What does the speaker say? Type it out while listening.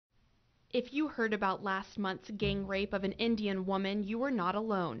If you heard about last month's gang rape of an Indian woman, you were not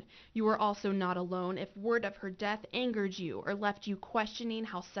alone. You were also not alone if word of her death angered you or left you questioning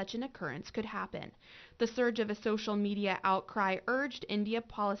how such an occurrence could happen. The surge of a social media outcry urged India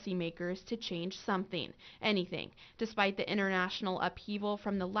policymakers to change something, anything. Despite the international upheaval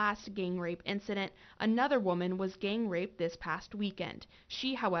from the last gang rape incident, another woman was gang raped this past weekend.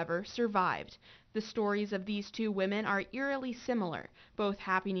 She, however, survived. The stories of these two women are eerily similar, both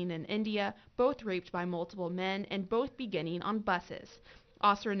happening in India, both raped by multiple men, and both beginning on buses.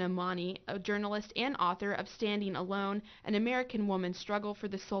 Asra Nomani, a journalist and author of Standing Alone, An American Woman's Struggle for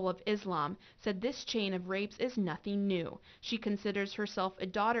the Soul of Islam, said this chain of rapes is nothing new. She considers herself a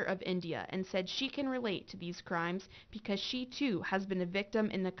daughter of India and said she can relate to these crimes because she too has been a victim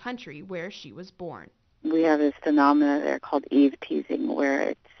in the country where she was born. We have this phenomena there called eve teasing, where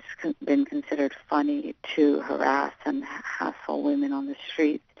it's been considered funny to harass and hassle women on the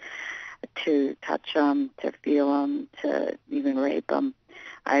streets, to touch them, to feel them, to even rape them.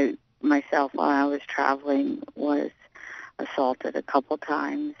 I myself, while I was traveling, was assaulted a couple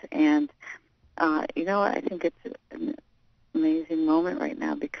times, and I think it's an amazing moment right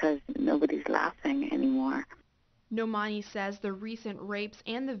now because nobody's laughing anymore. Nomani says the recent rapes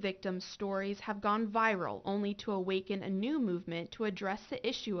and the victims' stories have gone viral only to awaken a new movement to address the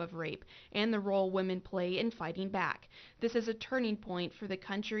issue of rape and the role women play in fighting back. This is a turning point for the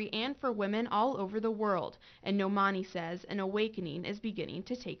country and for women all over the world, and Nomani says an awakening is beginning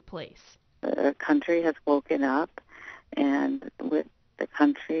to take place. The country has woken up, and with the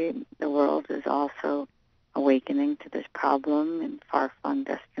country, the world is also awakening to this problem in far-flung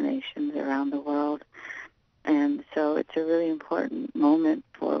destinations around the world. And so it's a really important moment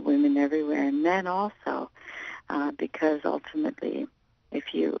for women everywhere, and men also, because ultimately,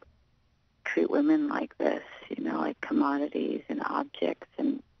 if you treat women like this, like commodities and objects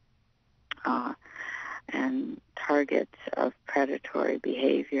and targets of predatory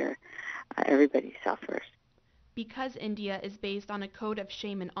behavior, everybody suffers. Because India is based on a code of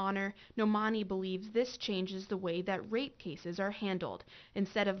shame and honor, Nomani believes this changes the way that rape cases are handled.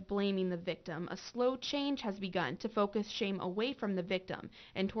 Instead of blaming the victim, a slow change has begun to focus shame away from the victim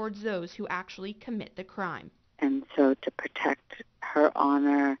and towards those who actually commit the crime. And so to protect her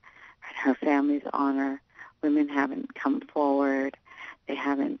honor and her family's honor, women haven't come forward, they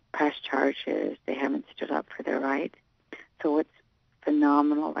haven't pressed charges, they haven't stood up for their rights. So what's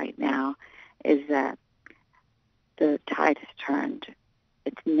phenomenal right now is that the tide has turned.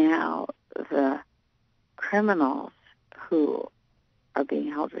 It's now the criminals who are being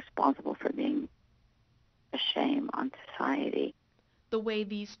held responsible for being a shame on society. The way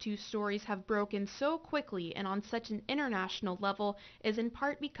these two stories have broken so quickly and on such an international level is in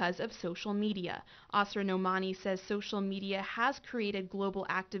part because of social media. Asra Nomani says social media has created global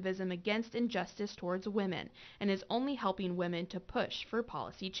activism against injustice towards women and is only helping women to push for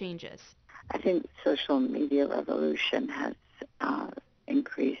policy changes. I think social media revolution has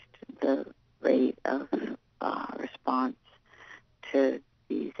increased the rate of response to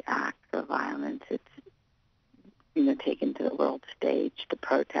these acts of violence. It's taken to the world stage, the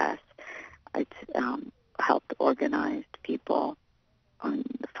protests. It's helped organize people on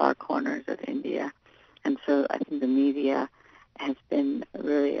the far corners of India. And so I think the media has been a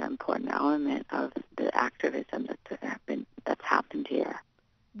really important element of the activism that's happened here.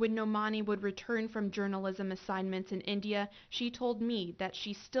 When Nomani would return from journalism assignments in India, she told me that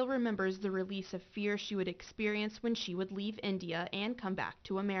she still remembers the release of fear she would experience when she would leave India and come back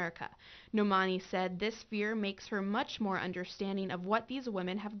to America. Nomani said this fear makes her much more understanding of what these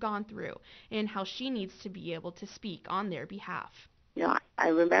women have gone through and how she needs to be able to speak on their behalf. I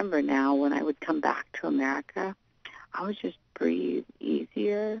remember now when I would come back to America, I would just breathe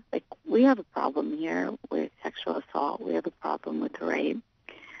easier. Like, we have a problem here with sexual assault. We have a problem with rape.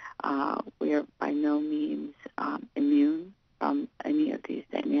 We are by no means immune from any of these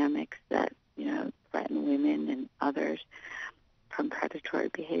dynamics that, threaten women and others from predatory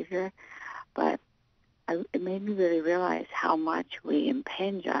behavior. But it made me really realize how much we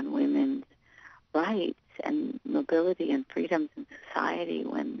impinge on women's rights and mobility and freedoms in society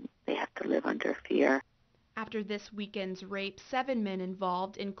when they have to live under fear. After this weekend's rape, 7 men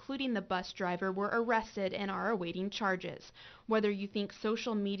involved, including the bus driver, were arrested and are awaiting charges. Whether you think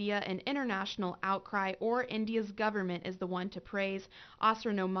social media and international outcry or India's government is the one to praise,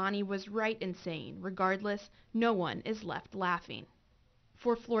 Asra Nomani was right in saying, regardless, no one is left laughing.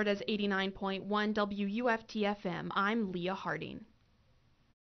 For Florida's 89.1 WUFT-FM, I'm Leah Harding.